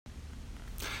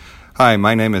Hi,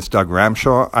 my name is Doug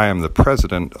Ramshaw. I am the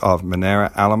president of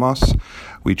Minera Alamos.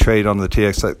 We trade on the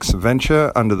TSX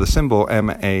Venture under the symbol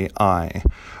MAI.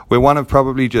 We're one of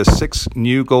probably just 6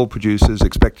 new gold producers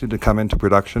expected to come into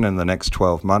production in the next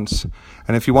 12 months.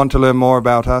 And if you want to learn more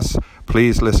about us,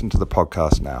 please listen to the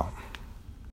podcast now.